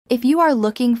If you are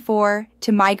looking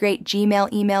to migrate Gmail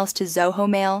emails to Zoho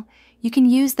Mail, you can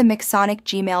use the MacSonik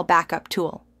Gmail Backup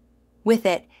Tool. With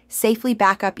it, safely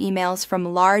backup emails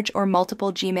from large or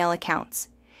multiple Gmail accounts.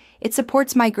 It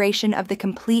supports migration of the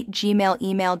complete Gmail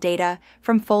email data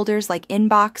from folders like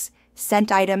Inbox,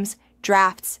 Sent Items,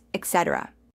 Drafts,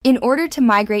 etc. In order to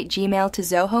migrate Gmail to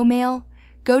Zoho Mail,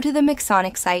 go to the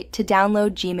MacSonik site to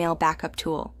download Gmail Backup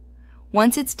Tool.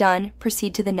 Once it's done,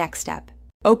 proceed to the next step.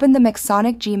 Open the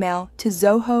MacSonik Gmail to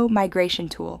Zoho Migration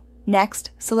Tool.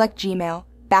 Next, select Gmail,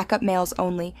 Backup Mails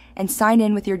Only, and sign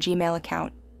in with your Gmail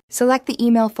account. Select the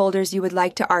email folders you would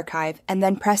like to archive and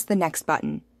then press the Next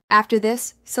button. After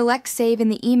this, select Save in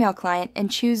the email client and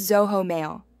choose Zoho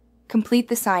Mail. Complete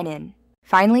the sign-in.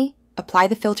 Finally, apply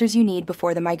the filters you need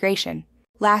before the migration.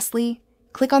 Lastly,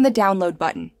 click on the Download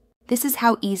button. This is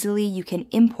how easily you can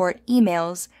import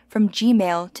emails from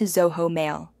Gmail to Zoho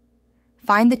Mail.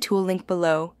 Find the tool link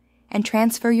below and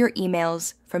transfer your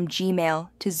emails from Gmail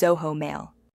to Zoho Mail.